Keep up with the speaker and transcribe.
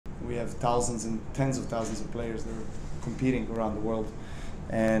have thousands and tens of thousands of players that are competing around the world,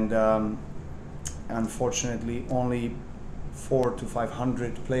 and unfortunately only 400 to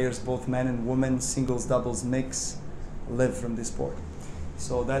 500 players, both men and women, singles, doubles, mix, live from this sport.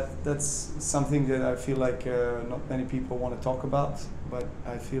 So that's something that I feel like not many people want to talk about, but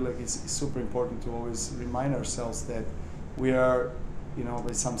I feel like it's super important to always remind ourselves that we are, you know,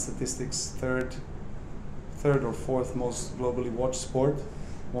 by some statistics, third or fourth most globally watched sport.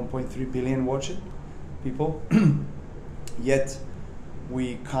 1.3 billion watch it, people. Yet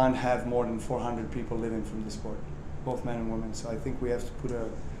we can't have more than 400 people living from the sport, both men and women. So I think we have to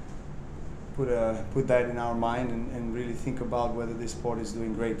put that in our mind and really think about whether this sport is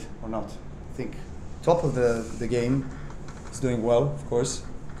doing great or not. I think top of the game is doing well, of course.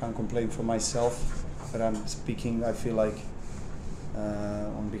 Can't complain for myself, but I'm speaking, I feel like,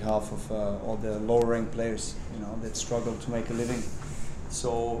 on behalf of all the lower ranked players, you know, that struggle to make a living.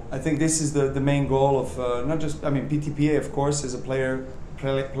 So I think this is the main goal of not just, I mean, PTPA of course is a player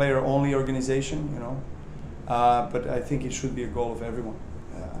only organization, you know, but I think it should be a goal of everyone.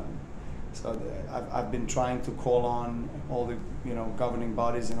 So I've been trying to call on all the, you know, governing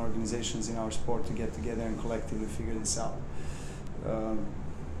bodies and organizations in our sport to get together and collectively figure this out.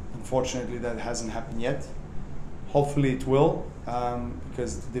 Unfortunately, that hasn't happened yet. Hopefully it will,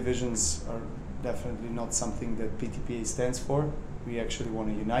 because the divisions are definitely not something that PTPA stands for. We actually want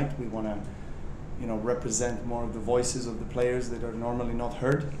to unite. We want to, you know, represent more of the voices of the players that are normally not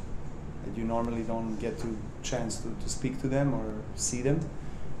heard, that you normally don't get to chance to speak to them or see them.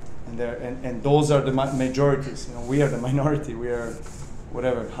 And those are the majorities. You know, we are the minority. We are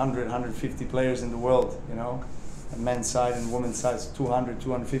whatever 100, 150 players in the world. You know, on men's side and women's side, 200,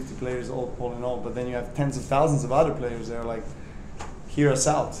 250 players all in all. But then you have tens of thousands of other players that are like, hear us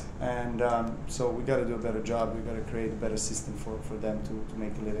out. And so we got to do a better job. We got to create a better system for them to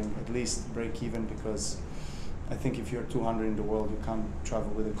make a living, at least break even. Because I think if you're 200 in the world, you can't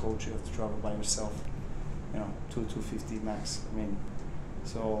travel with a coach. You have to travel by yourself. You know, 250 max. I mean.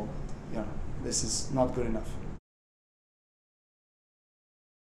 So, yeah, this is not good enough.